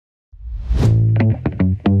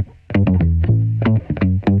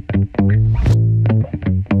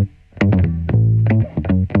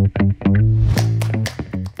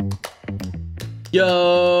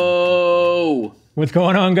Yo! What's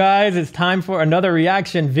going on, guys? It's time for another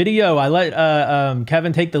reaction video. I let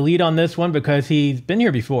Kevin take the lead on this one because he's been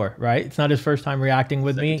here before, right? It's not his first time reacting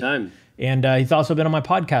with me. Second time. And he's also been on my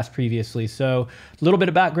podcast previously. So a little bit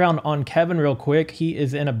of background on Kevin real quick. He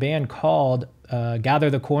is in a band called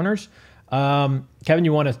Gather the Corners. Kevin,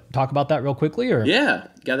 you want to talk about that real quickly? Or? Yeah,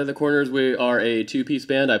 Gather the Corners. We are a two-piece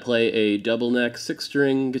band. I play a double neck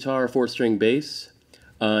 6-string guitar, 4-string bass,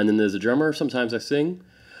 and then there's a drummer. Sometimes I sing.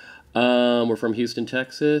 We're from Houston,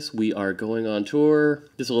 Texas. We are going on tour.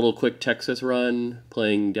 Just a little quick Texas run,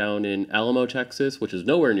 playing down in Alamo, Texas, which is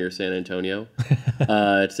nowhere near San Antonio.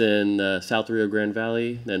 It's in South Rio Grande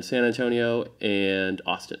Valley, then San Antonio, and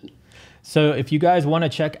Austin. So if you guys want to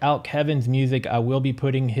check out Kevin's music, I will be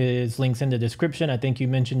putting his links in the description. I think you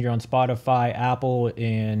mentioned you're on Spotify, Apple,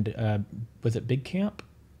 and was it Big Camp?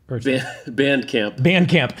 Bandcamp.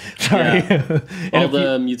 Bandcamp, sorry. Yeah. All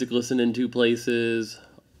the music listening to places.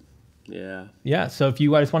 Yeah. Yeah, so if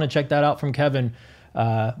you guys want to check that out from Kevin,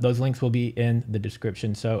 those links will be in the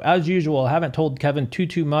description. So as usual, I haven't told Kevin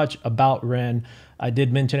too much about Ren. I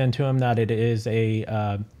did mention to him that it is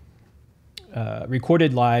a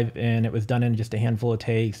recorded live, and it was done in just a handful of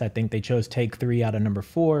takes. I think they chose take 3 out of number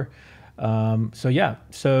 4. So yeah,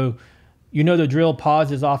 so you know the drill,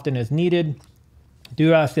 pause as often as needed.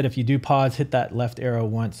 Do ask that if you do pause, hit that left arrow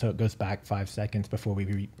once so it goes back 5 seconds before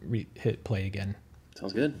we hit play again.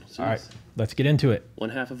 Sounds good. All right, let's get into it. One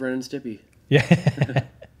half of Ren and Stippy. Yeah.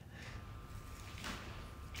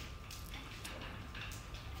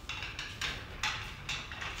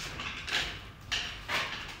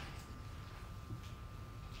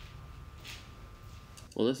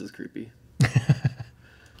 Well, this is creepy.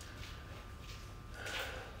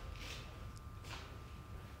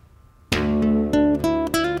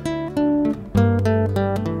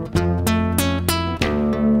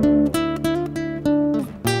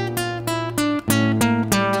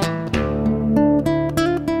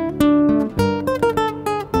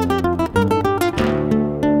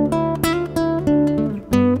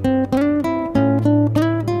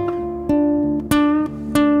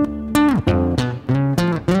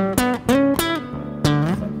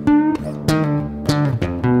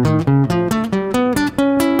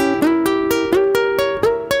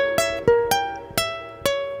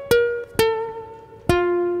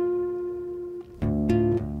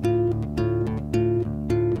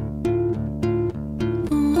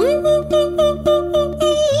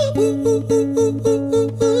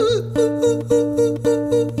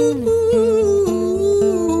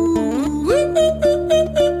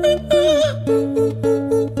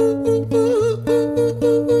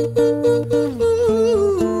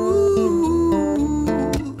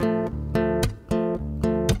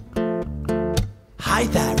 Hi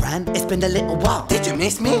there, Ren. It's been a little while. Did you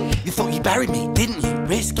miss me? You thought you buried me, didn't you?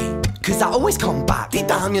 Risky. Cause I always come back. Deep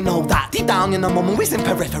down, you know that. Deep down, you know I'm always in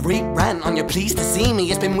periphery. Ren, aren't you pleased to see me?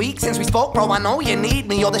 It's been weeks since we spoke, bro. I know you need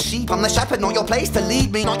me. You're the sheep, I'm the shepherd. Not your place to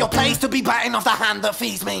lead me. Not your place to be biting off the hand that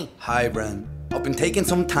feeds me. Hi, Ren. I've been taking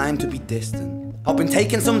some time to be distant. I've been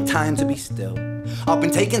taking some time to be still. I've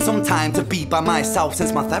been taking some time to be by myself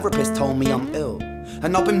since my therapist told me I'm ill.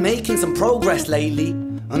 And I've been making some progress lately,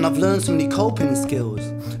 and I've learned some new coping skills.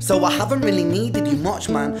 So I haven't really needed you much,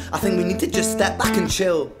 man. I think we need to just step back and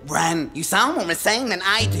chill. Ren, you sound more insane than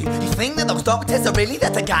I do. You think that those doctors are really there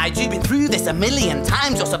to guide you? Been through this a million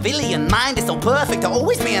times. Your civilian mind is so perfect, you're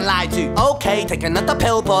always being lied to. Okay, take another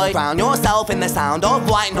pill, boy. Drown yourself in the sound of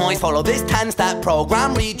white noise. Follow this 10-step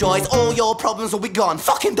program, rejoice. All your problems will be gone.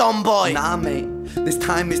 Fucking dumb boy. Nah, mate. This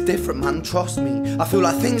time is different, man, trust me. I feel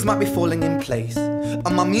like things might be falling in place.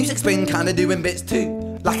 And my music's been kinda doing bits too.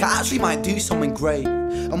 Like I actually might do something great.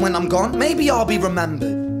 And when I'm gone, maybe I'll be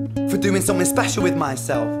remembered for doing something special with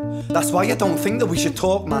myself. That's why I don't think that we should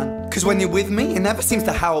talk, man. Cause when you're with me, it never seems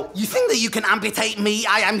to help. You think that you can amputate me?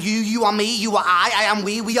 I am you, you are me, you are I am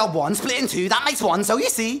we are one. Split in two, that makes one, so you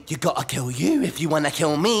see. You gotta kill you if you wanna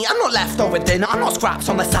kill me. I'm not leftover dinner, I'm not scraps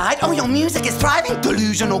on the side. Oh, your music is thriving,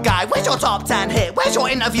 delusional guy. Where's your top 10 hit? Where's your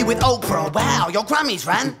interview with Oprah? Where are your Grammys,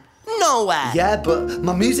 Ren? Nowhere. Yeah, but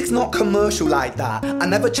my music's not commercial like that. I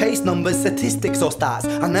never chase numbers, statistics or stats.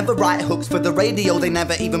 I never write hooks for the radio, they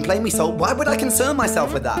never even play me, so why would I concern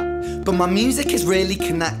myself with that? But my music is really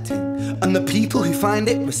connecting, and the people who find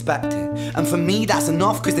it respect it. And for me that's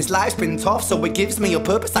enough, cause this life's been tough, so it gives me a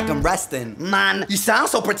purpose I can rest in. Man, you sound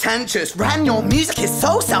so pretentious. Ren, your music is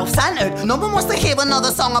so self-centered. No one wants to hear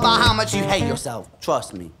another song about how much you hate yourself.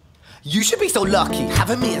 Trust me. You should be so lucky,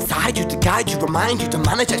 having me inside you to guide you, remind you to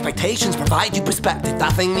manage expectations, provide you perspective.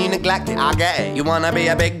 That thing you neglected, I get it. You wanna be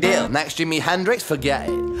a big deal, next Jimi Hendrix, forget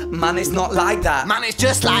it. Man, it's not like that. Man, it's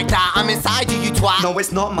just like that. I'm inside you, you twat. No,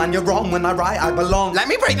 it's not, man, you're wrong. When I write, I belong. Let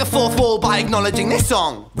me break the fourth wall by acknowledging this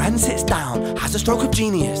song. Ren sits down, has a stroke of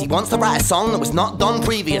genius. He wants to write a song that was not done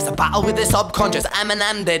previous. A battle with the subconscious,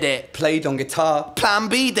 Eminem did it. Played on guitar, Plan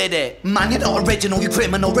B did it. Man, you're not original, you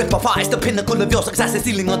criminal rip-off artist. The pinnacle of your success is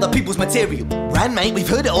stealing other people's material. Ren, mate, we've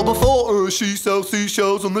heard it all before. She sells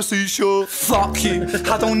seashells on the seashore. Fuck you,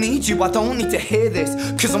 I don't need you, I don't need to hear this.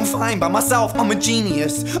 Cause I'm fine by myself, I'm a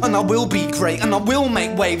genius. And I will be great, and I will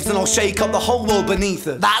make waves. And I'll shake up the whole world beneath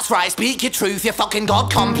us. That's right, speak your truth, your fucking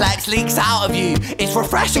god complex leaks out of you. It's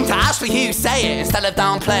refreshing to actually hear you say it instead of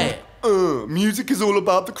downplay it. Music is all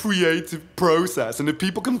about the creative process, and if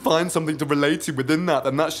people can find something to relate to within that,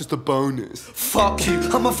 then that's just a bonus. Fuck you,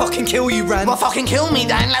 I'ma fucking kill you, Ren. Well, fucking kill me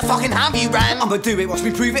then, let's fucking have you, Ren. I'ma do it, watch me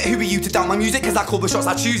prove it. Who are you to doubt my music? Cause I call the shots,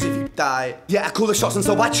 I choose if you die. Yeah, I call the shots and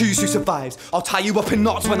so I choose who survives. I'll tie you up in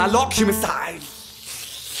knots when I lock you inside.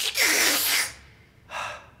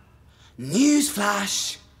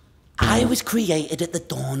 Newsflash. I was created at the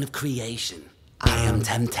dawn of creation. I am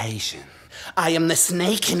temptation. I am the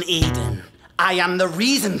snake in Eden. I am the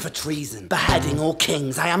reason for treason. Beheading all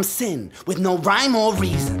kings, I am sin, with no rhyme or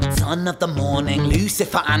reason. Son of the morning,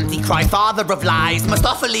 Lucifer, Antichrist, father of lies.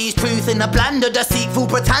 Mustopheles, truth in a blender, deceitful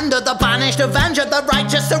pretender, the banished avenger, the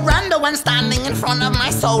righteous surrender. When standing in front of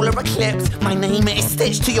my solar eclipse, my name is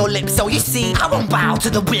stitched to your lips. So you see, I won't bow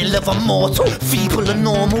to the will of a mortal. Feeble and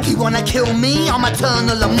normal, you wanna kill me? I'm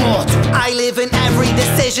eternal immortal. I live in every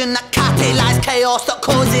decision that catalyzes chaos, that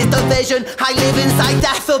causes division. I live inside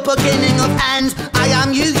death, the beginning of end. I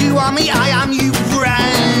am you, you are me, I am you,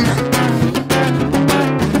 Ren.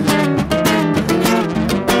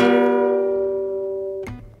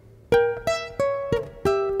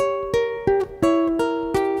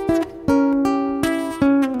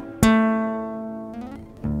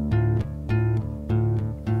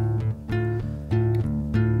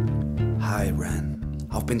 Hi, Ren.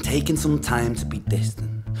 I've been taking some time to be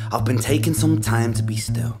distant. I've been taking some time to be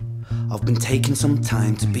still. I've been taking some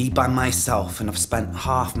time to be by myself, and I've spent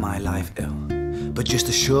half my life ill. But just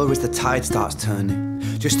as sure as the tide starts turning,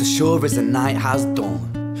 just as sure as the night has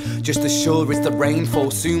dawned, just as sure as the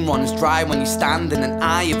rainfall soon runs dry when you stand in an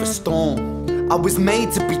eye of a storm. I was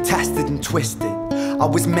made to be tested and twisted. I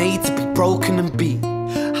was made to be broken and beat.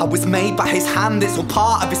 I was made by his hand, it's all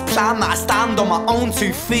part of his plan that I stand on my own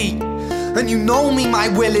 2 feet. And you know me, my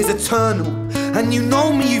will is eternal. And you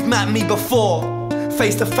know me, you've met me before.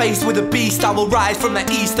 Face to face with a beast, I will rise from the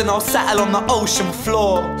east and I'll settle on the ocean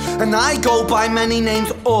floor. And I go by many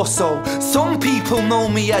names also. Some people know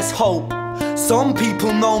me as hope. Some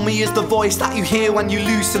people know me as the voice that you hear when you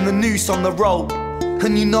loosen the noose on the rope.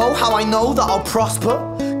 And you know how I know that I'll prosper?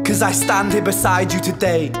 Cause I stand here beside you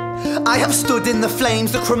today. I have stood in the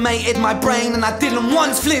flames that cremated my brain, and I didn't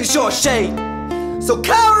once flinch or shake. So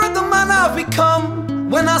cower at the man I've become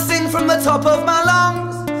when I sing from the top of my lungs.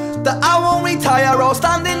 That I won't retire, I'll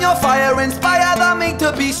stand in your fire, inspire that me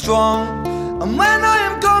to be strong. And when I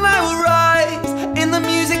am gone, I will rise in the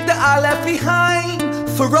music that I left behind.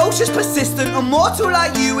 Ferocious, persistent, immortal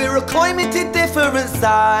like you, we're a climate different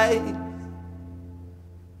side.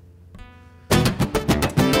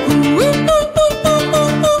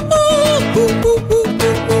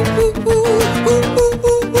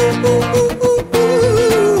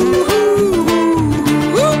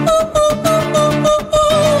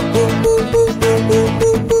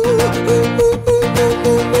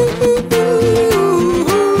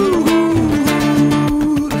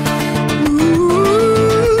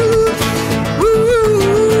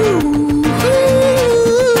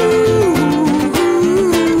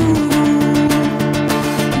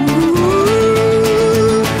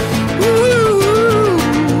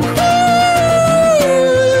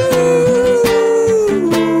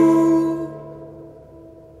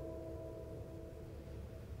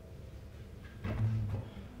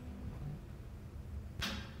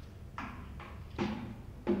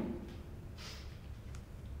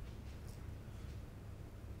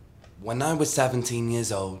 When I was 17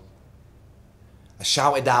 years old, I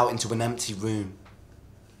shouted out into an empty room,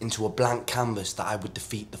 into a blank canvas, that I would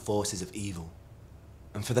defeat the forces of evil.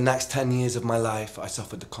 And for the next 10 years of my life, I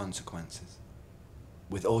suffered the consequences,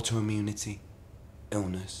 with autoimmunity,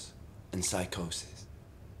 illness, and psychosis.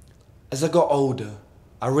 As I got older,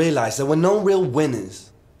 I realized there were no real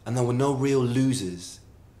winners and there were no real losers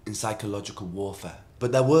in psychological warfare,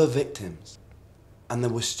 but there were victims and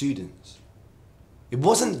there were students. It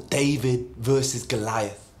wasn't David versus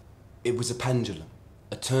Goliath. It was a pendulum,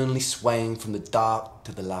 eternally swaying from the dark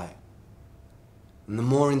to the light. And the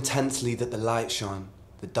more intensely that the light shone,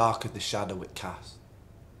 the darker the shadow it cast.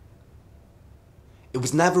 It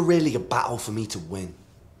was never really a battle for me to win.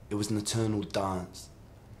 It was an eternal dance.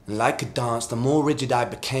 And like a dance, the more rigid I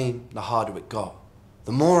became, the harder it got.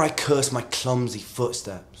 The more I cursed my clumsy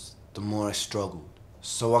footsteps, the more I struggled.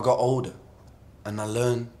 So I got older, and I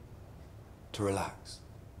learned to relax.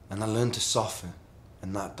 And I learned to soften,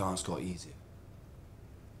 and that dance got easier.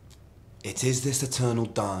 It is this eternal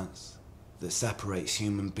dance that separates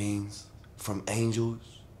human beings from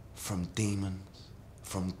angels, from demons,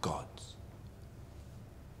 from gods.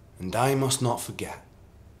 And I must not forget,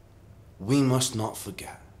 we must not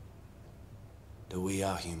forget, that we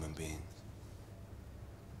are human beings.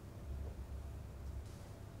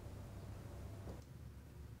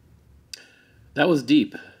 That was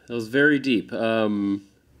deep. That was very deep.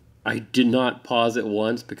 I did not pause it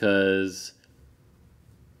once because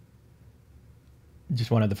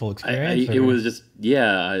Just wanted the full experience. it was just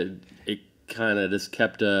it kind of just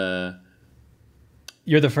kept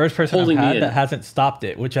You're the first person I've holding me had in. that hasn't stopped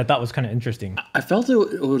it, which I thought was kind of interesting. I felt it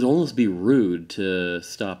would almost be rude to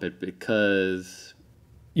stop it because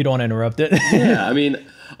You don't want to interrupt it. yeah, I mean,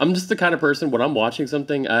 I'm just the kind of person when I'm watching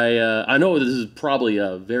something, I know this is probably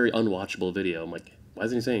a very unwatchable video. I'm like, why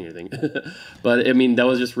isn't he saying anything? But I mean, that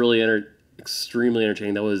was just really extremely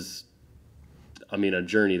entertaining. That was, I mean, a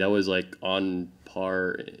journey. That was like on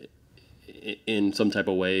par in some type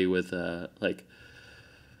of way with like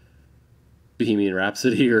Bohemian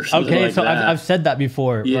Rhapsody or something Okay, like so that. I've said that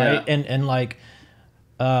before, Yeah. right? And like,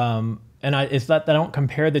 it's that I don't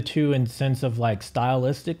compare the two in sense of like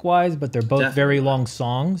stylistic wise, but they're both very Definitely. long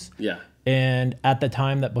songs. Yeah. And at the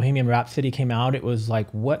time that Bohemian Rhapsody came out, it was like,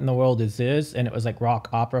 what in the world is this? And it was like rock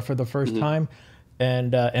opera for the first time,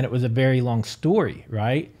 and it was a very long story,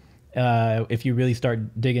 right? If you really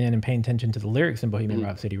start digging in and paying attention to the lyrics in Bohemian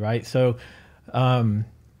Rhapsody, right? So,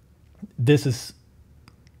 this is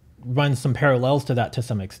runs some parallels to that to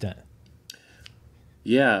some extent.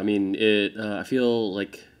 Yeah, I mean, I feel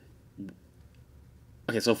like.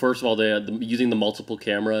 Okay, so first of all, using the multiple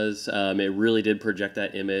cameras, it really did project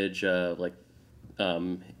that image of like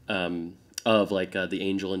the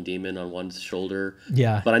angel and demon on one's shoulder.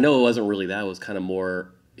 Yeah. But I know it wasn't really that. It was kind of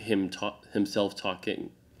more himself talking.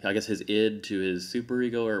 I guess his id to his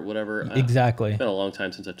superego or whatever. Exactly. It's been a long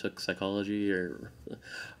time since I took psychology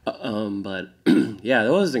but yeah,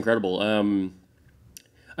 that was incredible.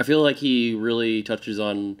 I feel like he really touches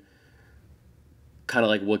on kind of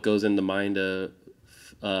like what goes in the mind of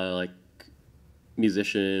like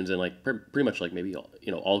musicians and like pretty much like maybe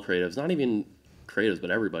all creatives, not even creatives, but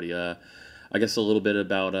everybody. I guess a little bit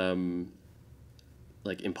about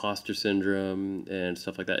like imposter syndrome and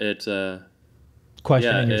stuff like that. It's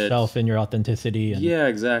Questioning yeah, yourself and your authenticity. And yeah,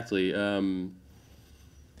 exactly.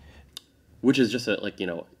 Which is just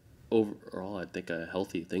overall, I think a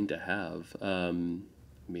healthy thing to have. I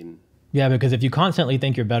mean, yeah, because if you constantly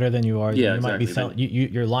think you're better than you are, then Yeah, you might be exactly.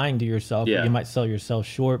 you're lying to yourself. Yeah. You might sell yourself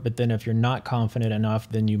short. But then if you're not confident enough,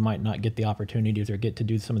 then you might not get the opportunities or get to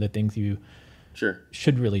do some of the things you sure.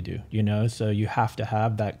 should really do. So you have to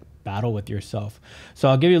have that battle with yourself. So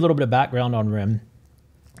I'll give you a little bit of background on Ren.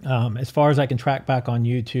 As far as I can track back on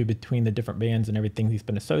YouTube between the different bands and everything he's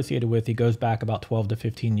been associated with, he goes back about 12 to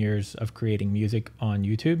 15 years of creating music on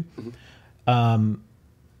YouTube.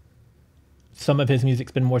 Some of his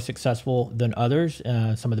music's been more successful than others.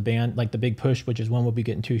 Some of the band, like The Big Push, which is one we'll be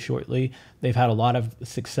getting to shortly, they've had a lot of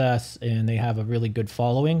success and they have a really good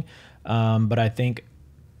following. But I think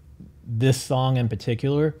this song in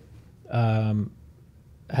particular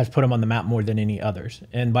has put him on the map more than any others.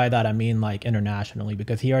 And by that, I mean like internationally,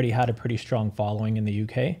 because he already had a pretty strong following in the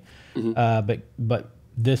UK. But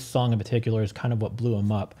this song in particular is kind of what blew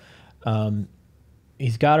him up.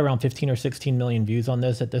 He's got around 15 or 16 million views on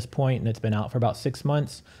this at this point, and it's been out for about 6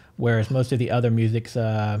 months, whereas most of the other music's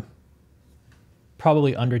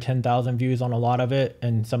probably under 10,000 views on a lot of it,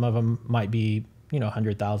 and some of them might be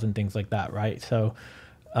 100,000, things like that, right? So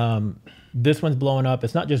this one's blowing up.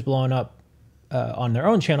 It's not just blowing up on their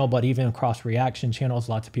own channel, but even across reaction channels.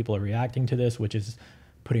 Lots of people are reacting to this, which is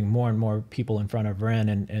putting more and more people in front of Ren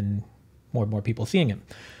and more and more people seeing it.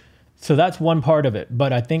 So that's one part of it.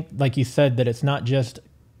 But I think, like you said, that it's not just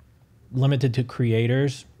limited to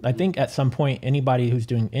creators. I think at some point, anybody who's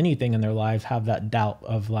doing anything in their lives have that doubt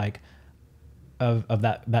of like, of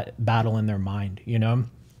that battle in their mind,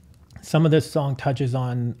 Some of this song touches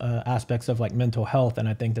on aspects of like mental health. And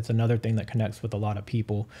I think that's another thing that connects with a lot of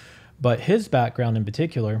people. But his background in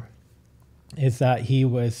particular is that he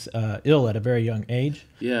was ill at a very young age.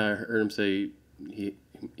 Yeah, I heard him say he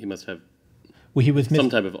must have Well, he was some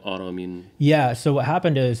type of autoimmune. Yeah. So what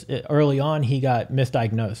happened is early on he got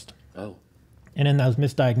misdiagnosed, Oh, and in those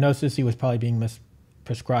misdiagnoses he was probably being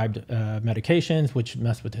prescribed medications, which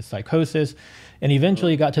messed with his psychosis. And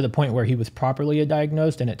eventually got to the point where he was properly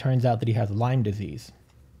diagnosed, and it turns out that he has Lyme disease.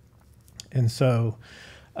 And so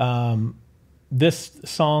this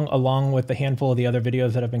song, along with a handful of the other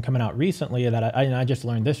videos that have been coming out recently, that I just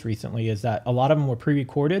learned this recently, is that a lot of them were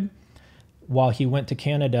pre-recorded while he went to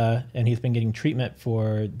Canada, and he's been getting treatment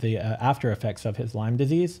for the after effects of his Lyme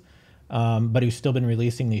disease. But he's still been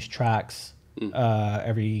releasing these tracks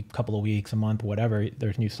every couple of weeks, a month, whatever.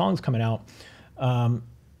 There's new songs coming out.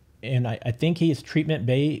 And I think his treatment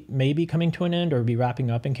may be coming to an end or be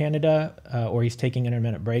wrapping up in Canada, or he's taking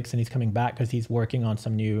intermittent breaks and he's coming back because he's working on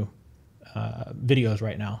some new videos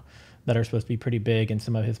right now that are supposed to be pretty big, and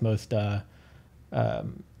some of his most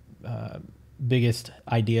biggest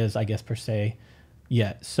ideas, I guess, per se,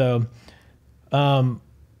 yet. So in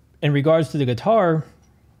regards to the guitar,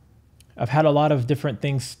 I've had a lot of different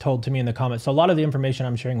things told to me in the comments. So a lot of the information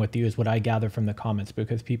I'm sharing with you is what I gather from the comments,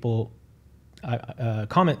 because people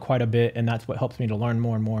comment quite a bit, and that's what helps me to learn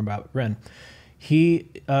more and more about Ren.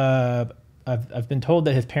 I've been told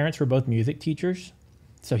that his parents were both music teachers,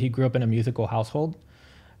 so he grew up in a musical household.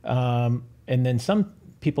 And then some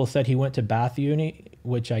people said he went to Bath Uni,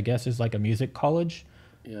 which I guess is like a music college.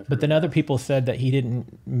 Yeah, but then other people said that he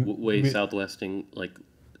didn't. Way southwesting, like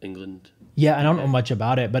England. Yeah, I don't know much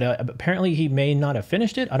about it, but apparently he may not have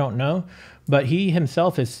finished it. I don't know. But he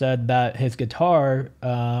himself has said that his guitar,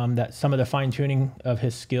 that some of the fine tuning of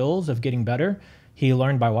his skills of getting better, he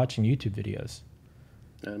learned by watching YouTube videos.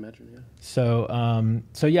 I imagine, yeah.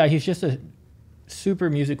 So yeah, he's just a super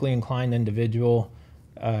musically inclined individual.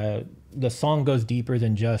 The song goes deeper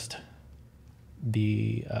than just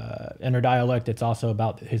the inner dialect. It's also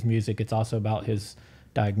about his music. It's also about his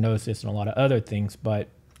diagnosis and a lot of other things. But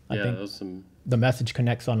I think the message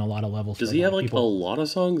connects on a lot of levels. Does he have like a lot of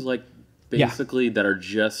songs, like basically that are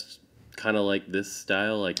just kind of like this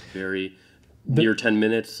style, like very near 10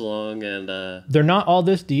 minutes long? And they're not all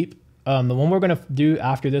this deep. The one we're going to do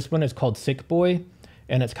after this one is called Sick Boy,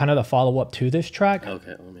 and it's kind of the follow-up to this track.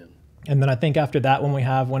 Okay, oh man. And then I think after that one we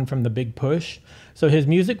have one from The Big Push. So his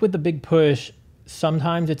music with The Big Push,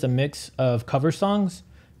 sometimes it's a mix of cover songs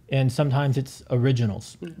and sometimes it's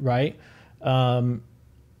originals, right?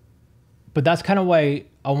 But that's kind of why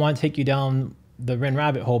I want to take you down the Ren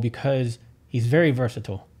rabbit hole, because he's very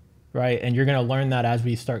versatile, right? And you're going to learn that as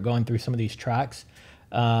we start going through some of these tracks,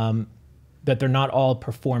 that they're not all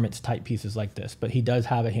performance type pieces like this, but he does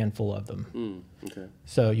have a handful of them. Okay.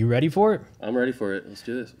 So you ready for it? I'm ready for it. Let's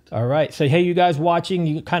do this. All right. So, hey, you guys watching,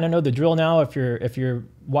 you kind of know the drill now. If you're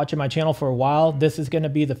watching my channel for a while, this is going to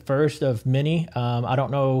be the first of many. I don't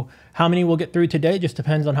know how many we'll get through today. Just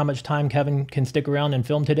depends on how much time Kevin can stick around and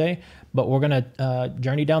film today. But we're going to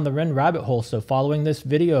journey down the Ren rabbit hole. So following this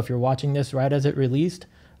video, if you're watching this right as it released,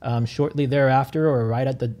 shortly thereafter or right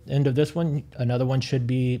at the end of this one, another one should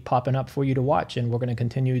be popping up for you to watch. And we're going to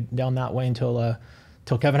continue down that way until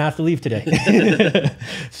Kevin has to leave today.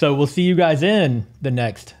 So we'll see you guys in the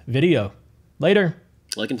next video. Later.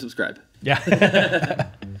 Like and subscribe. Yeah.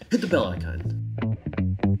 Hit the bell icon.